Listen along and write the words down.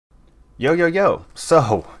Yo, yo, yo.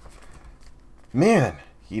 So, man,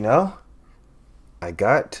 you know, I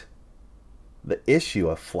got the issue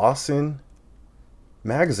of Flossin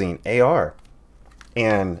Magazine AR.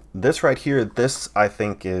 And this right here, this I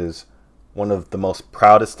think is one of the most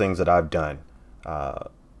proudest things that I've done. Uh,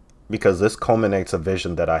 because this culminates a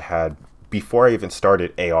vision that I had before I even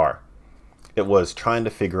started AR. It was trying to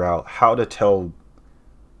figure out how to tell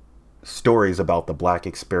stories about the Black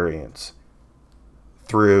experience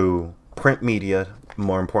through print media,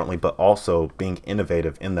 more importantly, but also being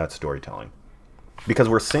innovative in that storytelling. Because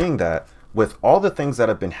we're seeing that with all the things that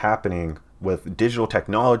have been happening with digital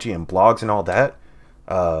technology and blogs and all that,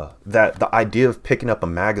 that the idea of picking up a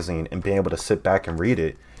magazine and being able to sit back and read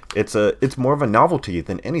it, it's more of a novelty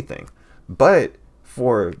than anything. But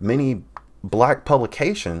for many Black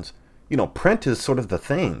publications, print is sort of the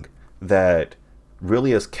thing that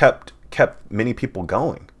really has kept many people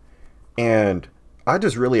going. And I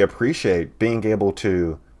just really appreciate being able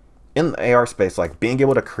to, in the AR space, like being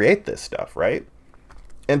able to create this stuff, right?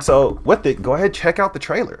 And so with it, go ahead, check out the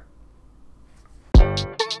trailer.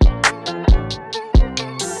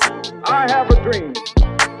 I have a dream.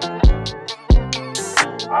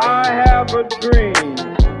 I have a dream.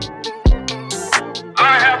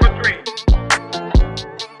 I have a dream.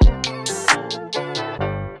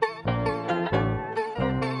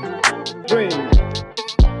 Dream.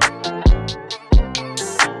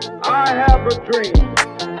 I have a dream.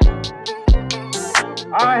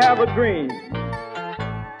 I have a dream.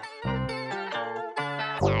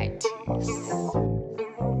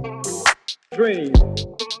 Dream.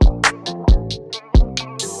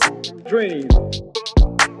 Dream.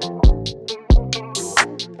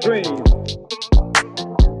 Dream.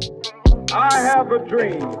 I have a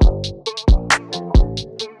dream.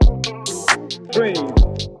 Dream.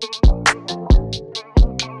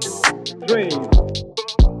 Dream.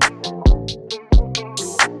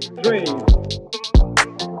 Dream.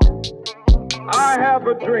 I have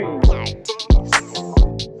a dream.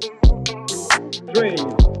 Dream.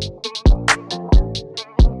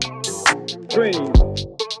 Dream.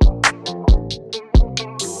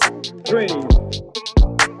 Dream.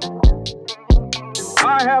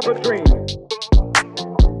 I have a dream.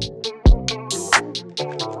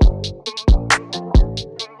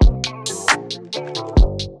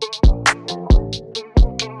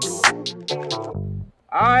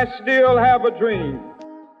 I still have a dream.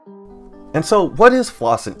 And so what is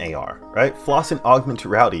Flossin AR, right? Flossin Augmented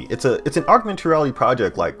Reality. It's an augmented reality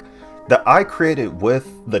project like that I created with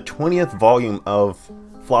the 20th volume of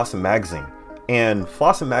Flossin Magazine. And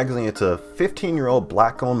Flossin Magazine, it's a 15-year-old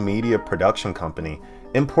Black-owned media production company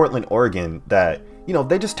in Portland, Oregon that,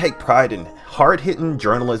 they just take pride in hard-hitting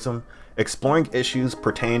journalism, exploring issues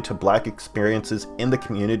pertaining to Black experiences in the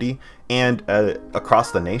community and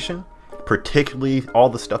across the nation, particularly all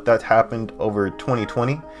the stuff that's happened over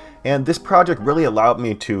 2020. And this project really allowed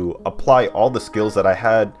me to apply all the skills that I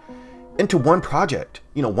had into one project,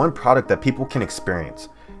 one product that people can experience.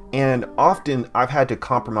 And often I've had to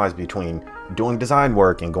compromise between doing design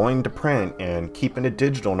work and going to print and keeping it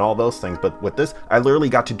digital and all those things. But with this, I literally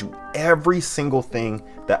got to do every single thing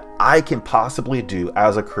that I can possibly do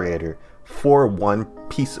as a creator for one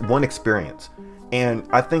piece, one experience. And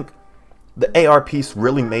I think the AR piece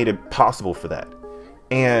really made it possible for that.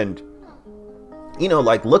 And,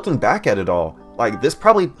 like looking back at it all, like this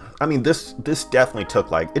probably, this definitely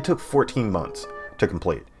took it took 14 months to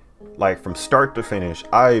complete. Like from start to finish,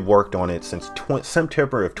 I worked on it since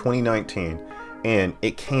September of 2019, and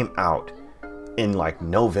it came out in like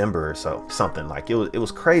November or so, something like it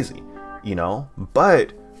was crazy,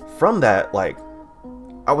 But from that, like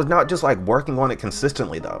I was not just like working on it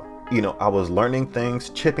consistently though, I was learning things,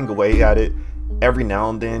 chipping away at it every now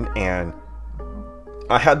and then, and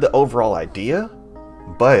I had the overall idea,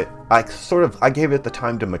 but I gave it the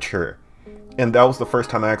time to mature. And that was the first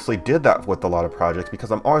time I actually did that with a lot of projects,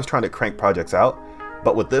 because I'm always trying to crank projects out.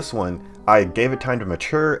 But with this one, I gave it time to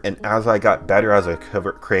mature, and as I got better as a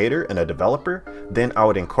creator and a developer, then I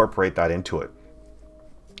would incorporate that into it.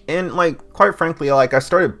 And quite frankly, I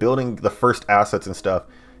started building the first assets and stuff,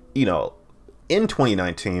 in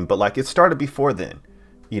 2019, but it started before then,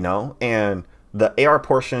 and the AR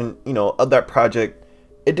portion, of that project,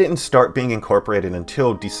 it didn't start being incorporated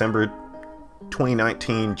until December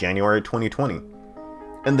 2019, January 2020.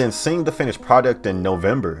 And then seeing the finished product in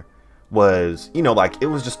November was, it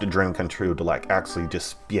was just a dream come true to actually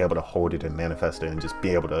just be able to hold it and manifest it and just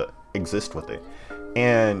be able to exist with it.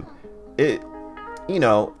 And it,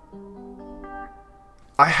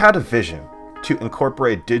 I had a vision to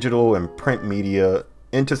incorporate digital and print media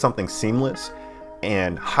into something seamless.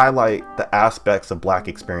 and highlight the aspects of Black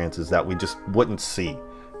experiences that we just wouldn't see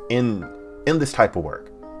in this type of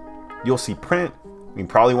work. You'll see print. You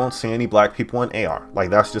probably won't see any Black people in AR. Like,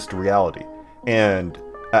 that's just the reality. And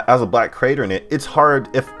as a Black creator in it, it's hard.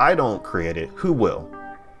 If I don't create it, who will?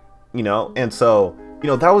 You know? And so, you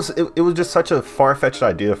know, that was, it was just such a far-fetched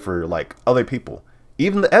idea for like other people,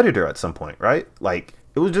 even the editor at some point, right? Like,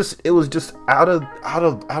 it was just out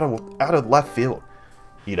of left field,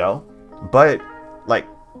 you know? But like,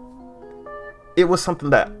 it was something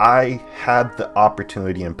that I had the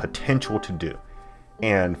opportunity and potential to do.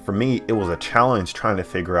 And for me, it was a challenge trying to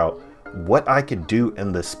figure out what I could do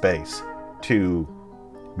in this space to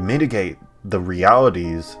mitigate the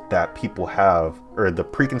realities that people have, or the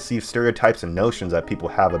preconceived stereotypes and notions that people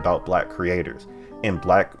have about Black creators and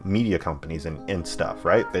Black media companies and stuff,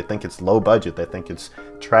 right? They think it's low budget. They think it's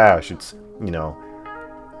trash. It's, you know,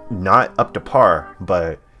 not up to par.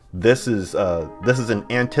 But this is an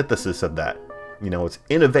antithesis of that. You know, it's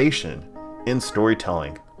innovation in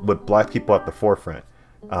storytelling with Black people at the forefront.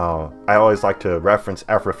 I always like to reference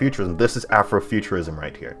Afrofuturism. This is Afrofuturism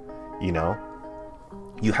right here. You know,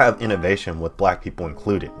 you have innovation with Black people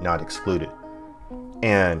included, not excluded.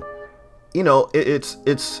 And, you know, it's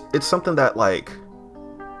something that, like,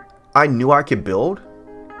 I knew I could build.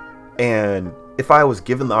 And if I was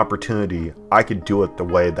given the opportunity, I could do it the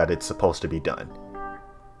way that it's supposed to be done.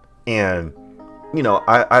 And, you know,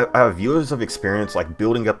 I have years of experience, like,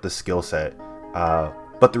 building up the skill set.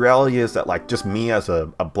 But the reality is that, like, just me as a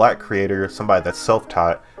Black creator, somebody that's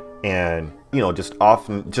self-taught, and, you know, just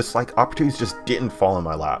often, just like, opportunities just didn't fall in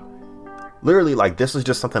my lap. Literally, like, this is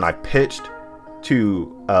just something I pitched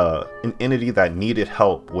to an entity that needed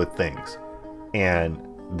help with things. And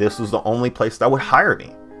this was the only place that would hire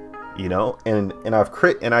me, you know, and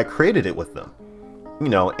I created it with them. You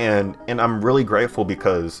know, and I'm really grateful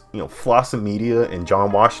because, you know, Flossin Media and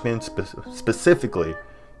John Washington specifically,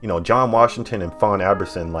 you know, John Washington and Fawn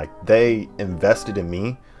Aberson, like, they invested in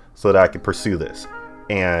me so that I could pursue this.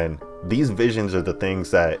 And these visions are the things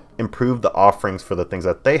that improve the offerings for the things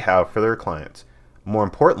that they have for their clients, more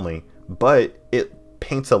importantly. But it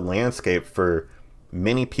paints a landscape for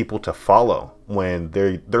many people to follow when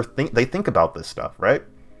they think about this stuff, right?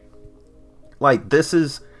 Like, this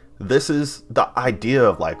is the idea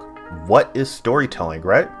of, like, what is storytelling,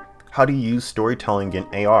 right? How do you use storytelling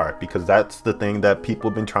in AR? Because that's the thing that people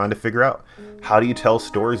have been trying to figure out. How do you tell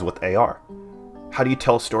stories with AR? How do you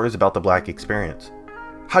tell stories about the Black experience?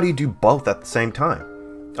 How do you do both at the same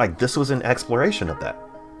time? Like, this was an exploration of that.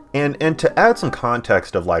 And to add some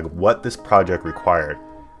context of, like, what this project required,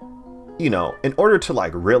 you know, in order to,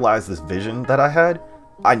 like, realize this vision that I had,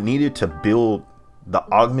 I needed to build the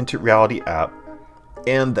augmented reality app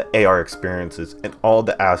and the AR experiences and all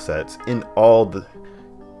the assets and all the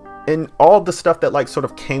stuff that, like, sort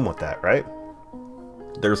of came with that, right?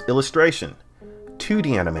 There's illustration,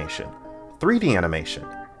 2D animation, 3D animation,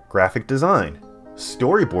 graphic design,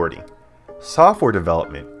 storyboarding, software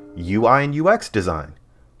development, UI and UX design,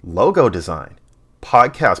 logo design,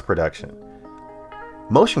 podcast production,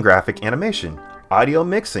 motion graphic animation, audio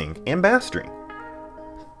mixing and mastering,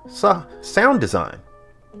 sound design,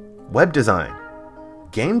 web design,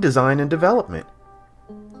 game design and development,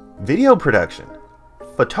 video production,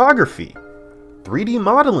 photography, 3D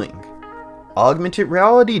modeling, augmented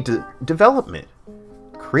reality development,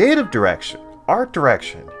 creative direction, art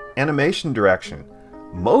direction, animation direction,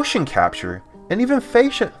 motion capture, and even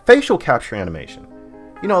facial capture animation.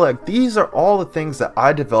 You know, like, these are all the things that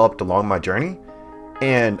I developed along my journey,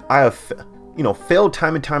 and I have, you know, failed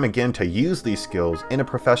time and time again to use these skills in a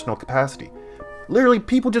professional capacity. Literally,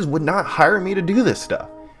 people just would not hire me to do this stuff.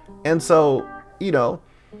 And so, you know,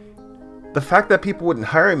 the fact that people wouldn't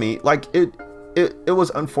hire me, like, it was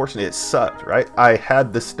unfortunate. It sucked, right? I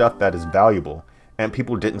had this stuff that is valuable and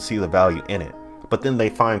people didn't see the value in it. But then they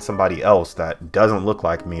find somebody else that doesn't look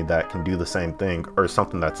like me that can do the same thing or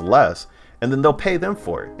something that's less, and then they'll pay them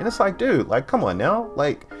for it. And it's like, dude, like, come on now.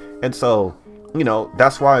 Like, and so, you know,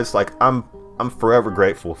 that's why it's like, I'm forever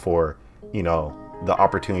grateful for, you know, the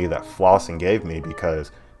opportunity that Flossin gave me,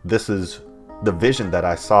 because this is the vision that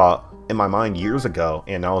I saw in my mind years ago,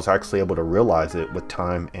 and I was actually able to realize it with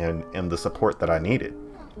time and the support that I needed.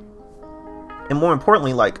 And more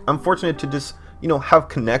importantly, like, I'm fortunate to just, you know, have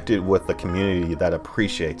connected with the community that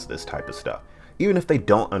appreciates this type of stuff, even if they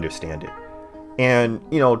don't understand it. And,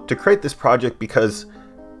 you know, to create this project, because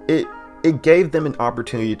it gave them an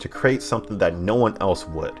opportunity to create something that no one else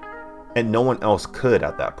would, and no one else could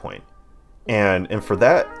at that point. And for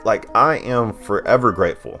that, like, I am forever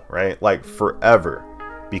grateful, right? Like, forever,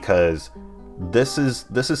 because this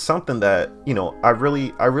is something that, you know, I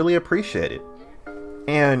really appreciate it.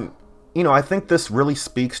 And, you know, I think this really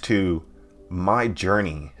speaks to my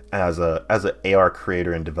journey as an AR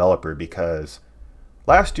creator and developer, because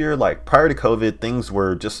last year, like prior to COVID, things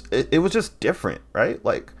were just, it was just different, right?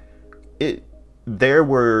 Like there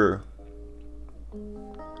were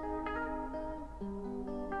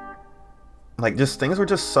like just things were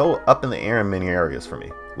just so up in the air in many areas for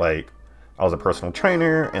me. Like I was a personal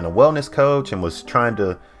trainer and a wellness coach and was trying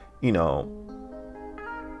to, you know,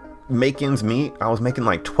 make ends meet. I was making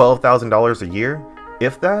like $12,000 a year,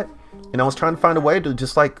 if that. And I was trying to find a way to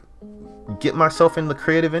just like get myself in the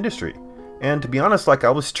creative industry. And to be honest, like I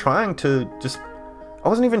wasn't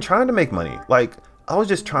even trying to make money. Like I was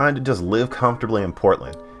just trying to just live comfortably in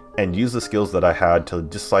Portland and use the skills that I had to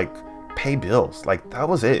just like pay bills. Like that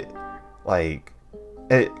was it. Like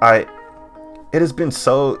it's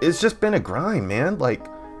just been a grind, man. Like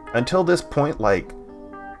until this point, like,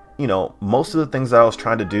 you know, most of the things that I was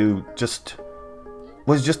trying to do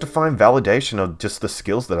was just to find validation of just the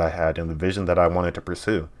skills that I had and the vision that I wanted to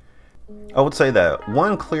pursue. I would say that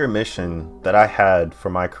one clear mission that I had for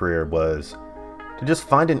my career was to just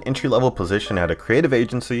find an entry-level position at a creative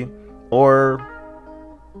agency, or,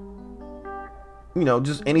 you know,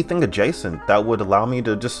 just anything adjacent that would allow me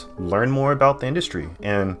to just learn more about the industry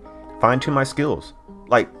and fine-tune my skills.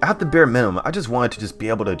 Like at the bare minimum, I just wanted to just be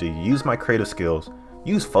able to use my creative skills,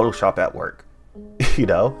 use Photoshop at work, you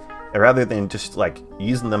know, rather than just like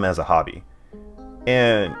using them as a hobby.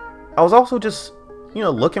 And I was also just, you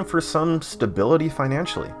know, looking for some stability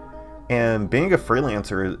financially. And being a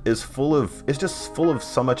freelancer is just full of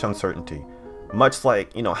so much uncertainty, much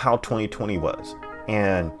like, you know, how 2020 was.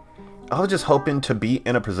 And I was just hoping to be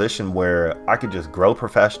in a position where I could just grow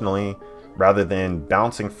professionally rather than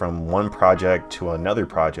bouncing from one project to another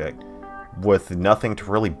project with nothing to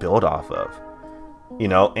really build off of. You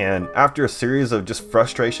know, and after a series of just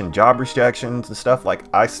frustration, job rejections and stuff, like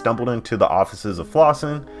I stumbled into the offices of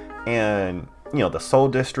Flossin and, you know, the Soul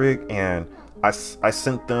District, and I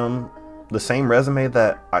sent them the same resume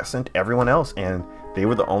that I sent everyone else, and they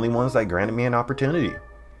were the only ones that granted me an opportunity.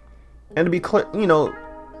 And to be clear, you know,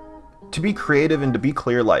 to be creative and to be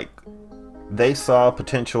clear, like they saw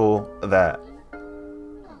potential that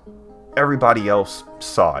everybody else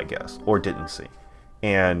saw, I guess, or didn't see.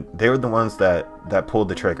 And they were the ones that pulled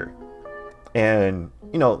the trigger. And,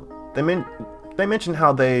 you know, they mentioned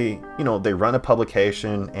how they run a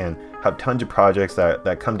publication and have tons of projects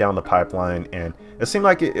that come down the pipeline. And it seemed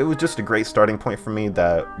like it was just a great starting point for me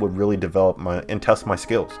that would really develop and test my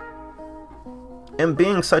skills. And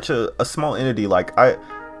being such a small entity, like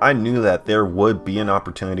I knew that there would be an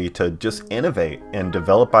opportunity to just innovate and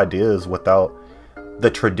develop ideas without the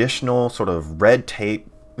traditional sort of red tape,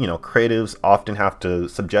 you know, creatives often have to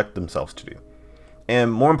subject themselves to do.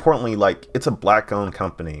 And more importantly, like it's a Black owned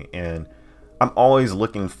company, and I'm always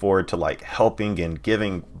looking forward to like helping and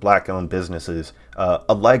giving Black owned businesses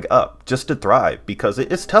a leg up just to thrive, because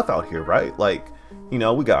it's tough out here, right? Like, you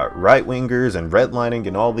know, we got right wingers and redlining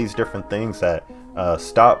and all these different things that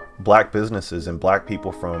stop Black businesses and Black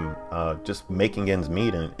people from just making ends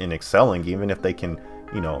meet and excelling, even if they can,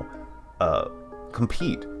 you know,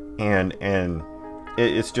 compete. And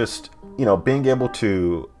it's just, you know, being able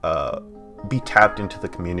to be tapped into the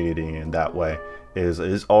community in that way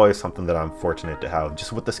is always something that I'm fortunate to have,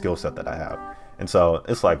 just with the skill set that I have. And so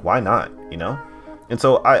it's like, why not, you know? And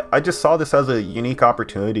so I just saw this as a unique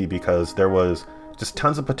opportunity because there was just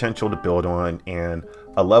tons of potential to build on and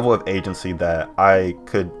a level of agency that I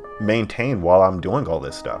could maintain while I'm doing all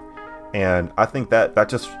this stuff. And I think that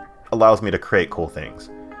just allows me to create cool things.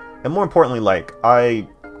 And more importantly, like I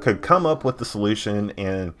could come up with the solution,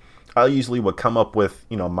 and I usually would come up with,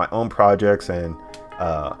 you know, my own projects and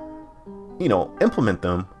you know, implement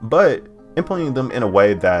them, but implementing them in a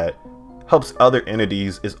way that helps other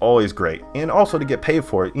entities is always great. And also to get paid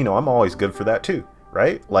for it, you know, I'm always good for that too,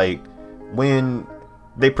 right? Like when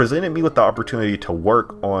they presented me with the opportunity to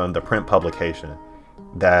work on the print publication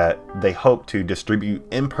that they hope to distribute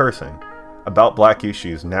in person about Black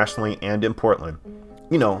issues nationally and in Portland,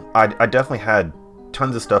 you know, I definitely had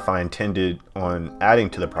tons of stuff I intended on adding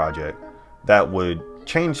to the project that would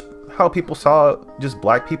change how people saw just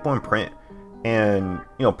Black people in print. And,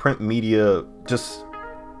 you know, print media just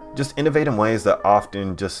innovate in ways that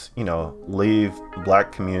often just, you know, leave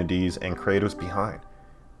Black communities and creators behind.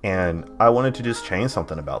 And I wanted to just change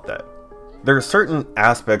something about that. There are certain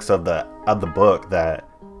aspects of the book that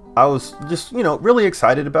I was just, you know, really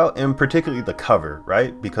excited about, and particularly the cover,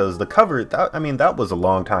 right? Because the cover, that was a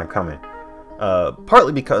long time coming.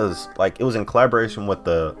 Partly because like it was in collaboration with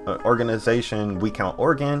the organization We Count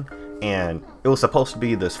Oregon, and it was supposed to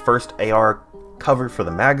be this first AR cover for the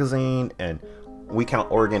magazine, and We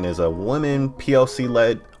Count Oregon is a women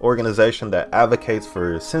PLC-led organization that advocates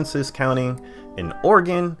for census counting in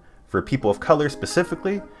Oregon for people of color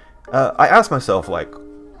specifically. I asked myself, like,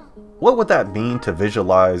 what would that mean to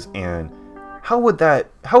visualize, and how would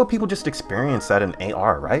people just experience that in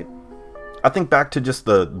AR, right? I think back to just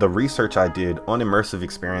the research I did on immersive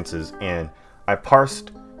experiences, and I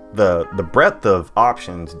parsed the breadth of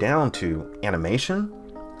options down to animation,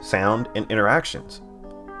 sound, and interactions.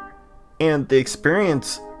 And the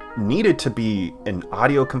experience needed to be an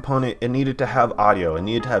audio component. It needed to have audio. It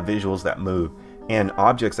needed to have visuals that move and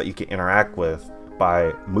objects that you can interact with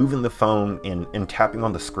by moving the phone and tapping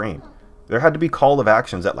on the screen. There had to be call of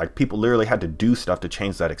actions that, like, people literally had to do stuff to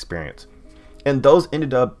change that experience. And those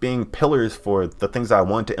ended up being pillars for the things I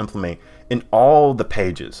wanted to implement in all the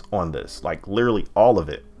pages on this, like literally all of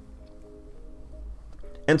it.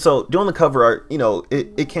 And so doing the cover art, you know,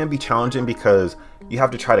 it can be challenging because you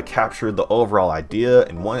have to try to capture the overall idea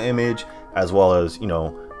in one image, as well as, you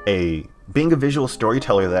know, being a visual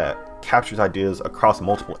storyteller that captures ideas across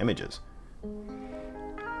multiple images.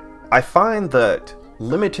 I find that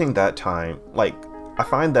limiting that time, I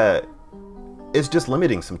find that it's just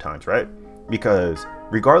limiting sometimes, right? Because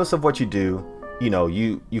regardless of what you do, you know,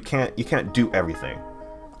 you can't do everything.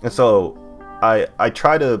 And so I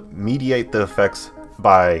try to mediate the effects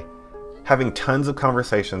by having tons of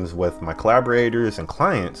conversations with my collaborators and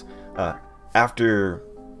clients. After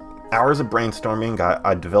hours of brainstorming,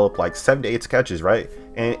 I developed like 7 to 8 sketches, right?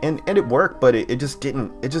 And it worked, but it just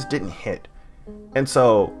didn't hit. And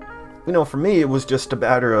so, you know, for me, it was just a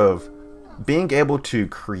matter of being able to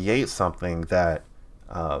create something that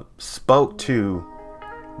spoke to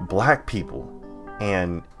Black people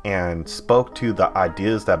and spoke to the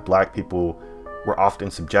ideas that Black people were often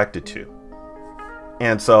subjected to.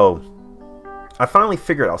 And so I finally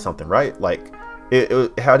figured out something, right? Like it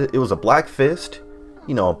was a black fist,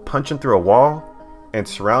 you know, punching through a wall and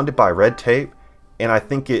surrounded by red tape. And I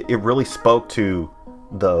think it really spoke to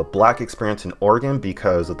the Black experience in Oregon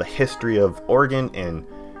because of the history of Oregon and,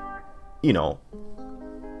 you know,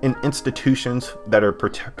 in institutions that are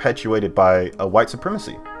perpetuated by white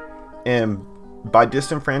supremacy, and by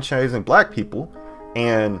disenfranchising Black people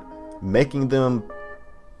and making them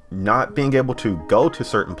not being able to go to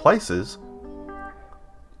certain places,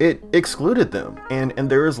 it excluded them, and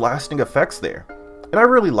there is lasting effects there. And I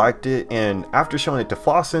really liked it. And after showing it to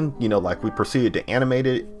Flossin, you know, like, we proceeded to animate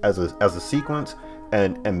it as a sequence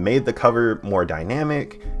and made the cover more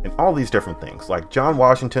dynamic and all these different things. Like John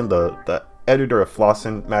Washington, the editor of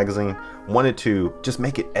Flossin Magazine, wanted to just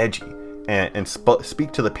make it edgy and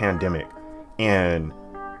speak to the pandemic and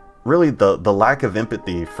really the lack of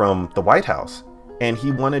empathy from the White House. And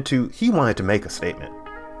he wanted to make a statement.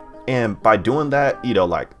 And by doing that, you know,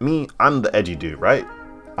 like me, I'm the edgy dude, right?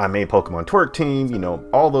 I made Pokemon Twerk Team, you know,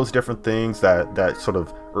 all those different things that sort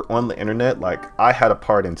of are on the internet. Like, I had a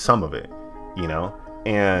part in some of it, you know,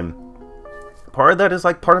 and part of that is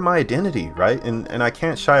like part of my identity, right? And I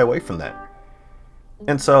can't shy away from that.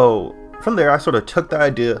 And so from there, I sort of took the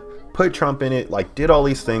idea, put Trump in it, like did all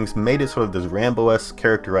these things, made it sort of this Rambo-esque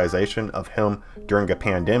characterization of him during a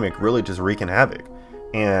pandemic, really just wreaking havoc.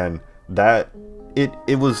 And that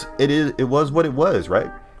it was what it was,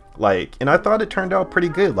 right? Like, and I thought it turned out pretty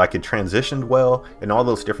good. Like, it transitioned well and all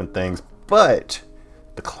those different things, but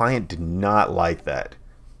the client did not like that.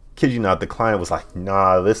 Kid you not, the client was like,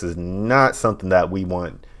 nah, this is not something that we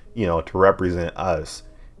want, you know, to represent us.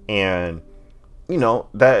 And, you know,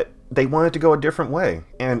 that they wanted to go a different way.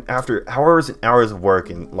 And after hours and hours of work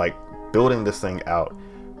and like building this thing out,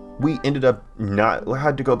 we ended up we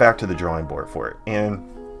had to go back to the drawing board for it. And,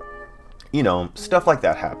 you know, stuff like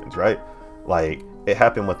that happens, right? Like, it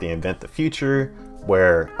happened with the Invent the Future,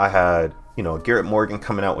 where I had, you know, Garrett Morgan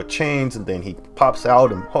coming out with chains, and then he pops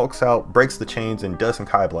out and hulks out, breaks the chains, and does some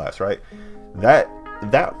Kai Blast, right?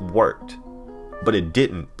 That worked, but it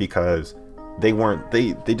didn't because they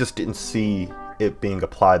just didn't see it being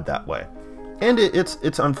applied that way. And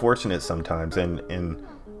it's unfortunate sometimes, and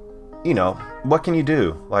you know, what can you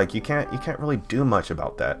do? Like, you can't really do much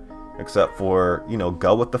about that except for, you know,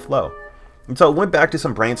 go with the flow. And so I went back to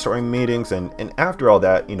some brainstorming meetings, and after all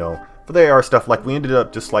that, you know, for the AR stuff, like, we ended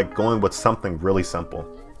up just like going with something really simple.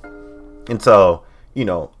 And so, you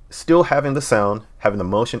know, still having the sound, having the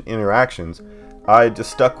motion interactions, I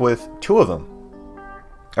just stuck with 2 of them.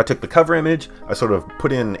 I took the cover image, I sort of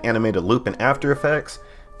put in an animated loop in After Effects,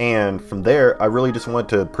 and from there, I really just wanted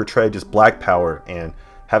to portray just Black power and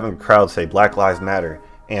having a crowd say Black Lives Matter,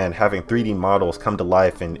 and having 3D models come to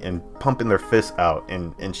life and pumping their fists out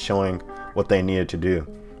and showing what they needed to do.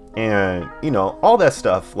 And, you know, all that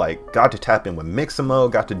stuff, like, got to tap in with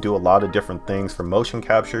Mixamo, got to do a lot of different things for motion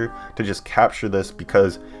capture to just capture this,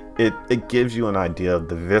 because it gives you an idea of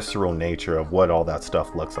the visceral nature of what all that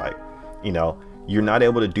stuff looks like. You know, you're not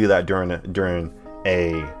able to do that during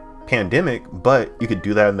a pandemic, but you could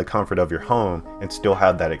do that in the comfort of your home and still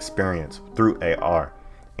have that experience through AR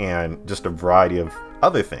and just a variety of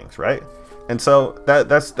other things, right? And so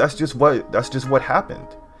that's just what happened.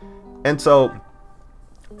 And so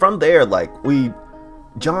from there, like,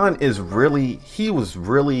 John was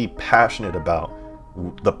really passionate about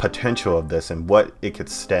the potential of this and what it could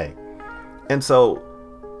stay. And so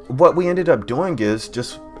what we ended up doing is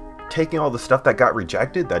just taking all the stuff that got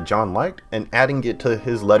rejected that John liked and adding it to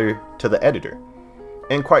his letter to the editor.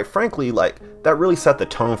 And quite frankly, like, that really set the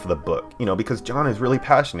tone for the book, you know, because John is really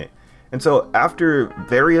passionate. And so after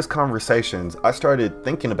various conversations, I started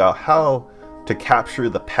thinking about how to capture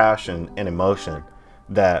the passion and emotion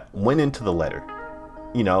that went into the letter.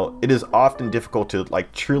 You know, it is often difficult to,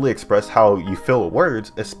 like, truly express how you feel with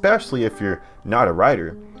words, especially if you're not a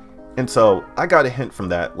writer. And so I got a hint from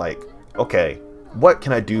that, like, okay, what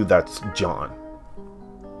can I do that's John?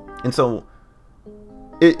 And so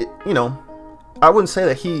you know, I wouldn't say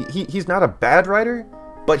that he's not a bad writer,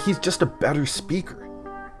 but he's just a better speaker,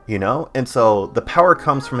 you know? And so the power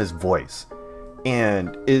comes from his voice,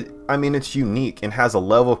 and it's unique and has a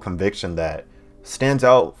level of conviction that stands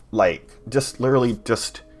out, like, just literally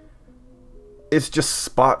just, it's just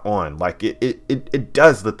spot on. Like, it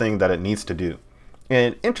does the thing that it needs to do.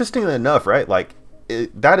 And interestingly enough, right, like,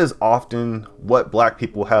 that is often what Black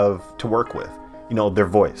people have to work with, you know, their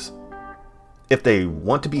voice. If they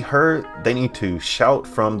want to be heard, they need to shout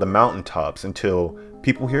from the mountaintops until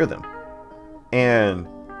people hear them. And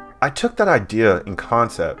I took that idea and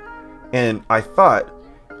concept, and I thought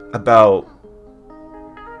about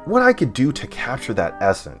what I could do to capture that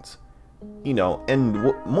essence, you know, and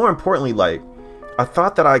more importantly, like, I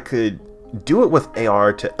thought that I could do it with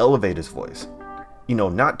AR to elevate his voice, you know,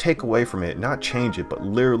 not take away from it, not change it, but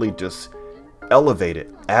literally just elevate it,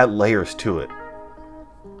 add layers to it.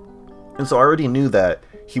 And so I already knew that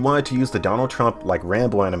he wanted to use the Donald Trump, like,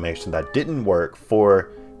 Rambo animation that didn't work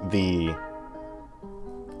for the,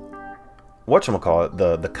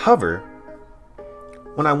 whatchamacallit, the cover.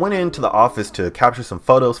 When I went into the office to capture some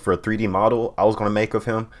photos for a 3D model I was going to make of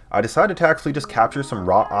him, I decided to actually just capture some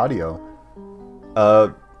raw audio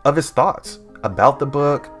of his thoughts about the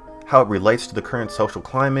book, how it relates to the current social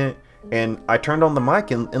climate, and I turned on the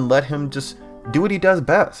mic and let him just do what he does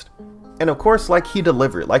best. And of course, like, he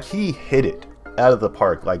delivered, like, he hit it out of the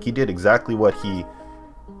park. Like, he did exactly what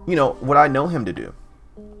what I know him to do.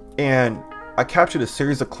 And I captured a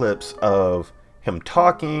series of clips of him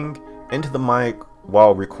talking into the mic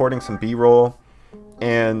while recording some B-roll,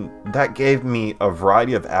 and that gave me a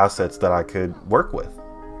variety of assets that I could work with.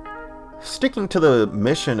 Sticking to the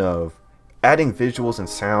mission of adding visuals and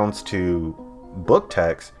sounds to book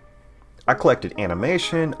text, I collected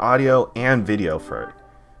animation, audio, and video for it.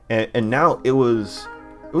 And now it was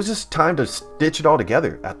just time to stitch it all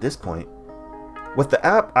together at this point. With the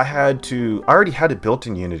app, I already had it built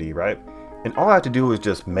in Unity, right? And all I had to do was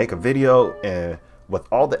just make a video and with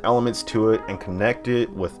all the elements to it and connect it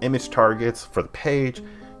with image targets for the page,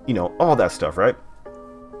 you know, all that stuff, right?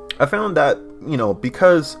 I found that, you know,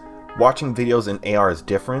 because watching videos in AR is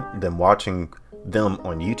different than watching them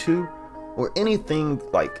on YouTube or anything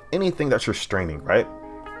that you're streaming, right?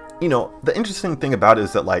 You know, the interesting thing about it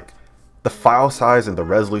is that, like, the file size and the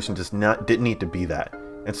resolution just didn't need to be that.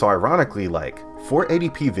 And so ironically, like,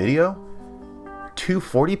 480p video,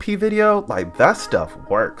 240p video, like, that stuff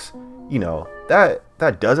works. You know, that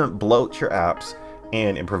doesn't bloat your apps,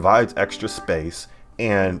 and it provides extra space,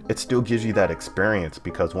 and it still gives you that experience,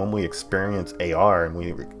 because when we experience AR and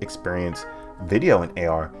we experience video in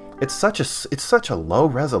AR, it's such a low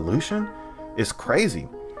resolution, it's crazy.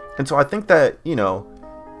 And so I think that, you know,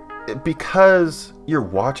 because you're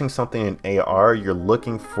watching something in AR, you're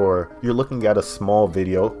looking at a small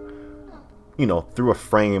video, you know, through a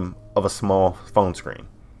frame of a small phone screen.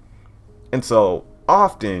 And so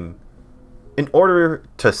often, in order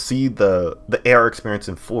to see the AR experience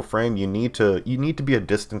in full frame, you need to be a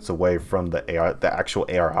distance away from the actual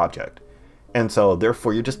AR object. And so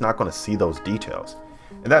therefore you're just not going to see those details.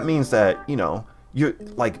 And that means that, you know, you're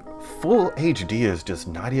like, full HD is just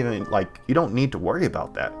not even, like, you don't need to worry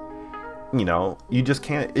about that. You know, you just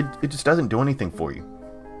can't, it just doesn't do anything for you.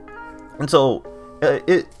 And so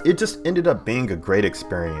it just ended up being a great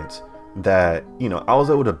experience that, you know, I was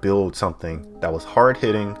able to build something that was hard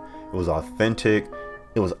hitting, it was authentic,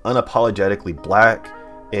 it was unapologetically Black,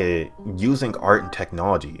 using art and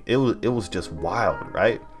technology. It was just wild,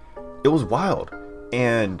 right? it was wild.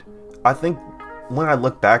 And I think when I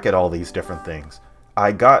look back at all these different things,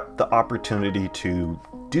 I got the opportunity to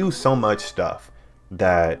do so much stuff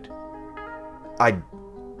that I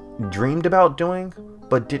dreamed about doing,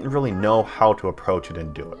 but didn't really know how to approach it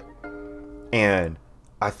and do it. And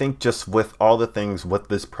I think just with all the things with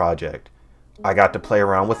this project, I got to play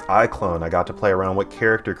around with iClone, I got to play around with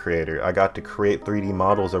Character Creator, I got to create 3D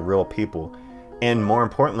models of real people, and more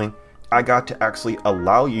importantly, I got to actually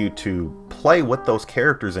allow you to play with those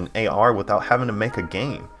characters in AR without having to make a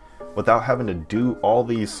game, without having to do all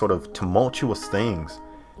these sort of tumultuous things,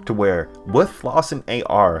 to where with Flossin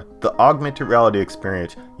AR, the augmented reality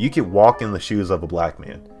experience, you could walk in the shoes of a black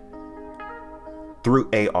man through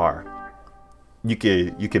AR. You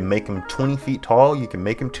could make him 20 feet tall, you can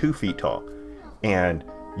make him 2 feet tall, and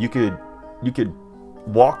you could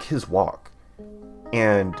walk his walk.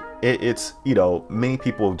 And it's, you know, many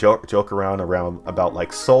people joke around about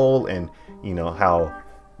like Soul, and you know how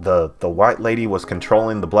the white lady was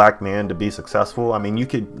controlling the black man to be successful. I mean, you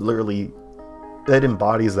could literally, it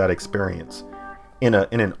embodies that experience in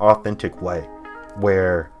an authentic way,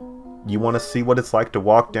 where you want to see what it's like to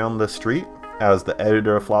walk down the street as the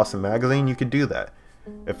editor of Flossin Magazine, you could do that.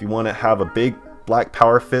 If you want to have a big black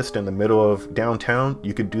power fist in the middle of downtown,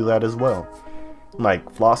 you could do that as well. Like,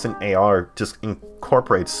 Flossin AR just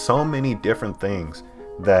incorporates so many different things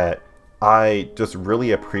that I just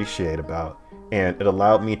really appreciate about, and it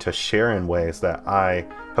allowed me to share in ways that I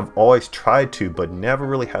have always tried to but never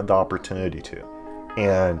really had the opportunity to.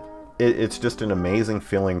 And it's just an amazing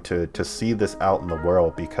feeling to see this out in the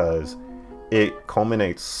world, because it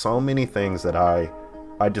culminates so many things that I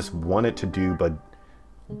just wanted to do but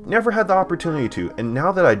never had the opportunity to. And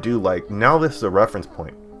now that I do, like, now this is a reference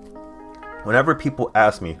point. Whenever people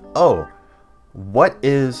ask me, oh, what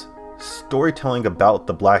is storytelling about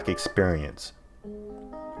the black experience?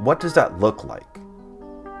 What does that look like?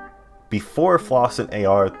 Before Flossin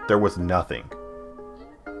AR, there was nothing.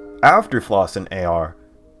 After Flossin AR,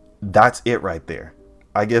 that's it right there.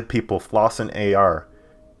 I give people Flossin AR,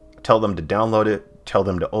 tell them to download it, tell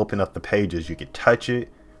them to open up the pages. You could touch it,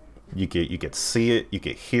 you could see it, you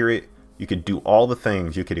could hear it, you could do all the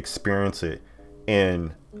things, you could experience it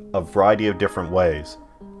in a variety of different ways,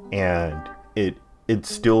 and it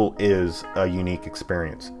still is a unique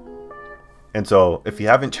experience. And so if you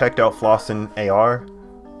haven't checked out Flossin AR,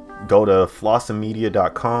 go to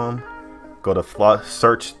flossinmedia.com, go to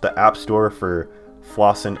search the App Store for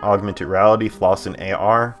Flossin Augmented Reality, Flossin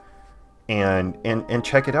AR, and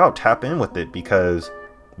check it out, tap in with it, because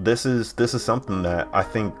this is something that I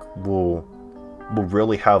think will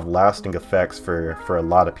really have lasting effects for a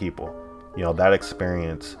lot of people. You know, that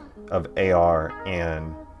experience of AR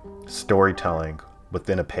and storytelling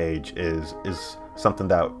within a page is something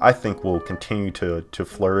that I think will continue to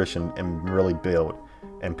flourish and really build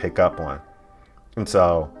and pick up on. And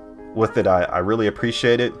so with it, I really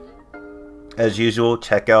appreciate it. As usual,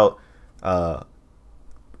 check out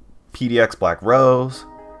PDX Black Rose,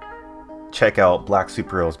 check out Black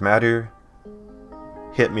Superheroes Matter,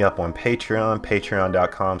 hit me up on Patreon,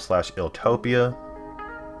 patreon.com/Iltopia.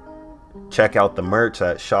 Check out the merch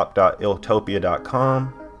at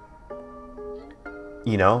shop.iltopia.com.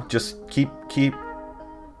 You know, just keep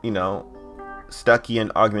you know, stucky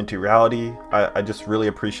in augmented reality. I just really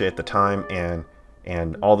appreciate the time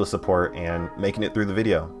and all the support and making it through the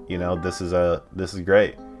video. You know, this is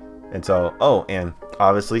great. And so, oh, and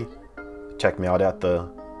obviously check me out at the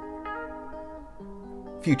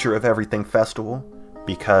Future of Everything Festival,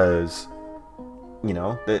 because you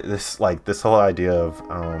know, this whole idea of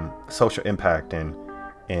social impact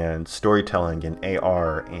and storytelling and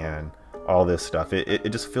AR and all this stuff, it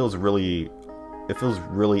just feels really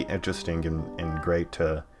interesting and great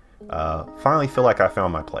to finally feel like I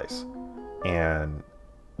found my place. And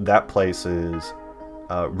that place is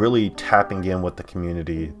really tapping in with the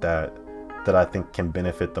community that I think can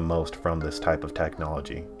benefit the most from this type of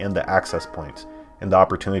technology, and the access points and the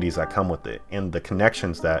opportunities that come with it, and the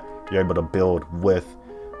connections that you're able to build with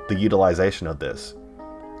the utilization of this.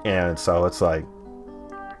 And so it's like,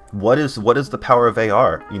 what is the power of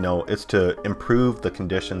AR? You know, it's to improve the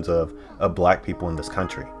conditions of black people in this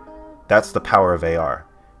country. That's the power of AR.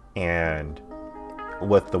 And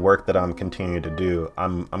with the work that I'm continuing to do,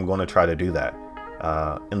 I'm going to try to do that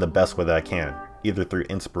in the best way that I can, either through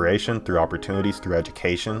inspiration, through opportunities, through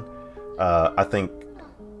education. I think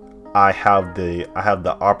I have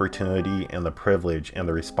the opportunity and the privilege and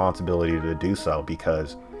the responsibility to do so,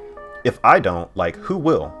 because if I don't, like, who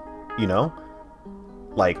will? You know,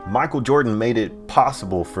 like, Michael Jordan made it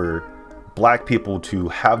possible for black people to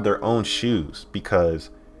have their own shoes because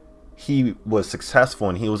he was successful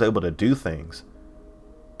and he was able to do things.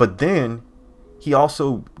 But then he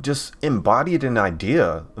also just embodied an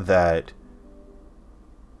idea that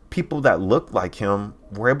people that looked like him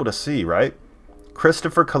were able to see, right?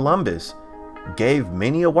 Christopher Columbus gave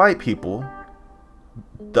many white people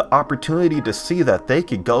the opportunity to see that they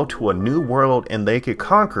could go to a new world and they could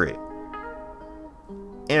conquer it.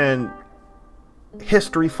 And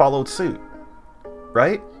history followed suit,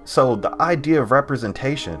 right? So the idea of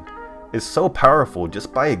representation is so powerful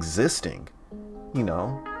just by existing. You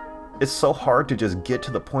know, it's so hard to just get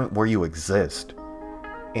to the point where you exist.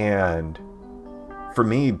 And for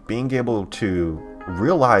me, being able to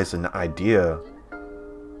realize an idea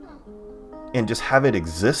and just have it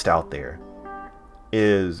exist out there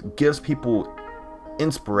gives people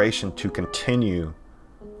inspiration to continue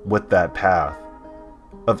with that path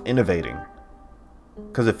of innovating.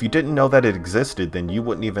 Because if you didn't know that it existed, then you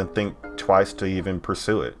wouldn't even think twice to even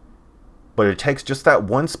pursue it. But it takes just that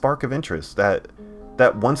one spark of interest, that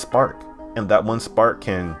one spark, and that one spark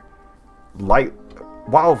can light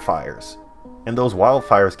wildfires, and those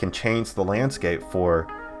wildfires can change the landscape for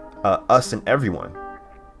us and everyone,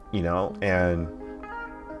 you know. And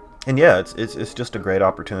yeah, it's just a great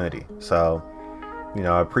opportunity. So, you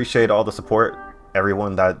know, I appreciate all the support,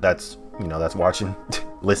 everyone that's watching,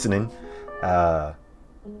 listening.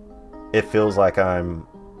 It feels like I'm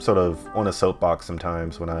sort of on a soapbox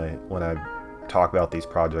sometimes when I talk about these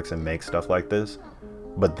projects and make stuff like this,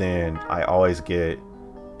 but then I always get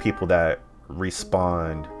people that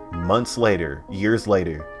respond months later, years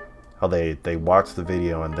later, how they watched the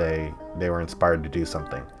video and they were inspired to do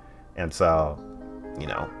something. And so, you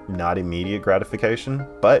know, not immediate gratification,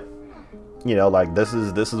 but you know, like this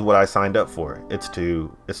is what I signed up for. It's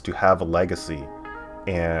to have a legacy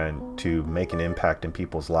and to make an impact in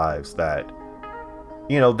people's lives that,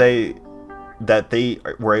 you know, they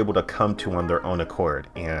were able to come to on their own accord,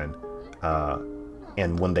 and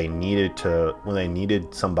when they needed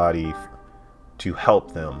somebody to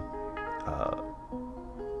help them,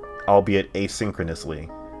 albeit asynchronously,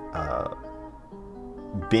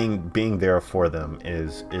 being there for them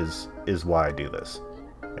is why I do this.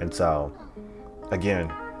 And so,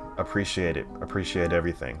 again, appreciate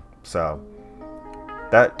everything. So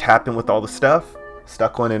that tapping with all the stuff,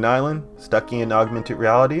 stuck on an island, stuck in augmented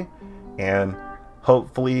reality, and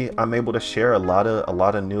hopefully I'm able to share a lot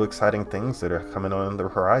of new exciting things that are coming on the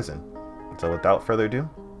horizon. So without further ado,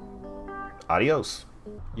 adios.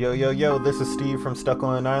 Yo, this is Steve from Stuck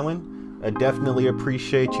on an Island. I definitely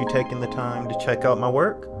appreciate you taking the time to check out my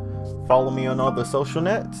work. Follow me on all the social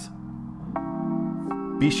nets.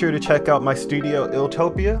 Be sure to check out my studio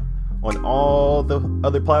Iltopia on all the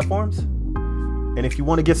other platforms. And if you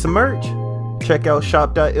want to get some merch, check out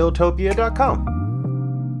shop.iltopia.com.